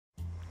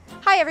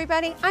Hi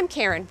everybody, I'm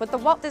Karen with the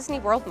Walt Disney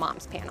World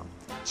Moms panel.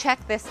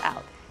 Check this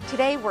out.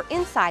 Today we're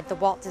inside the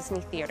Walt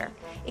Disney Theatre.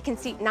 It can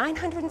seat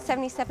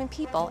 977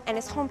 people and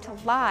is home to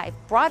live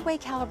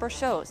Broadway-caliber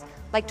shows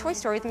like Toy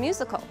Story the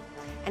Musical.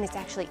 And it's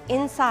actually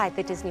inside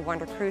the Disney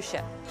Wonder cruise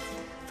ship.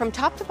 From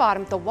top to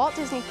bottom, the Walt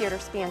Disney Theatre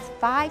spans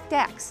 5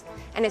 decks,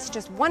 and it's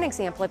just one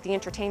example of the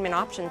entertainment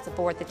options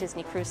aboard the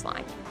Disney Cruise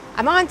Line.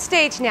 I'm on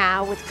stage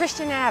now with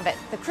Christian Abbott,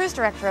 the cruise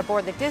director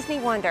aboard the Disney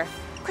Wonder.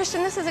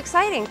 Christian, this is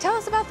exciting. Tell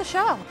us about the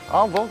show.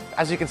 Oh, well,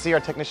 as you can see, our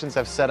technicians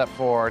have set up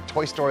for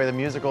Toy Story the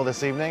Musical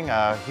this evening,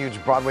 a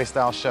huge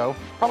Broadway-style show,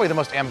 probably the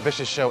most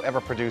ambitious show ever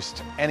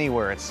produced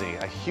anywhere at sea,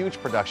 a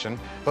huge production.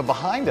 But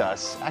behind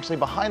us, actually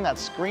behind that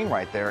screen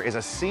right there, is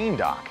a scene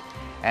dock.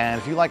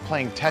 And if you like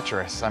playing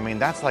Tetris, I mean,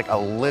 that's like a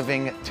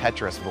living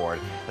Tetris board.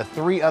 The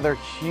 3 other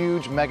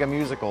huge mega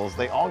musicals,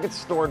 they all get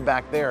stored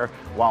back there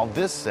while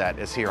this set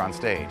is here on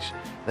stage.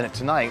 Then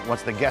tonight,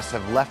 once the guests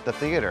have left the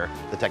theater,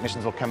 the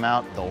technicians will come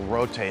out, they'll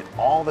rotate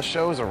all the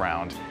shows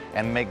around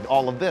and make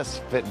all of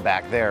this fit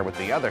back there with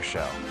the other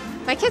show.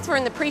 My kids were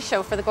in the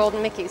pre-show for the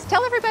Golden Mickeys.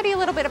 Tell everybody a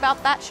little bit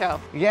about that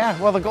show. Yeah,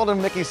 well, the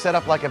Golden Mickey set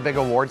up like a big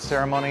award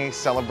ceremony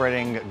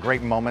celebrating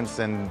great moments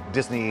in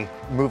Disney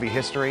movie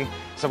history.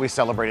 So we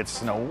celebrated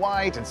Snow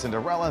White and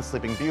Cinderella and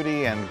Sleeping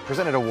Beauty and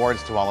presented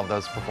awards to all of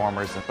those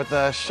performers. But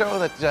the show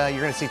that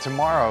you're going to see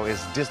tomorrow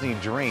is Disney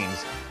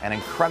Dreams, an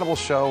incredible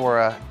show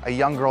where a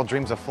young girl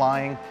dreams of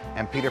flying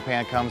and Peter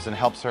Pan comes and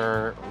helps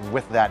her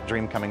with that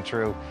dream coming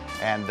true.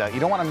 And you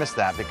don't want to miss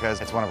that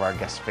because it's one of our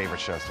guests' favorite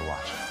shows to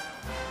watch.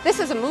 This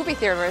is a movie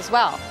theater as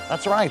well.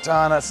 That's right.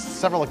 On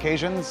several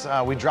occasions,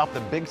 we drop the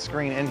big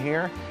screen in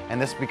here,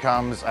 and this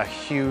becomes a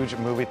huge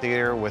movie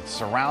theater with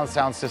surround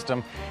sound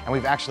system, and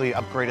we've actually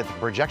upgraded the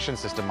projection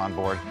system on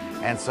board,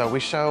 and so we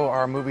show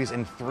our movies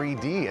in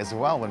 3D as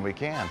well when we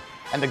can.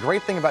 And the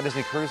great thing about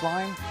Disney Cruise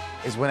Line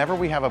is whenever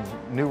we have a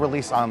new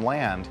release on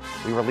land,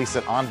 we release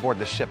it on board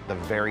the ship the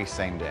very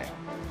same day.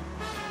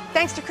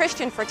 Thanks to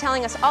Christian for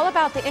telling us all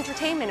about the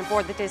entertainment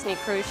aboard the Disney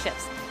cruise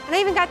ships. And I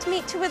even got to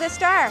meet 2 of the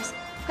stars.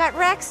 We've got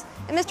Rex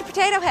and Mr.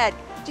 Potato Head.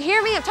 Did you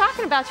hear me? I'm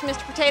talking about you,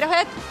 Mr. Potato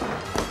Head.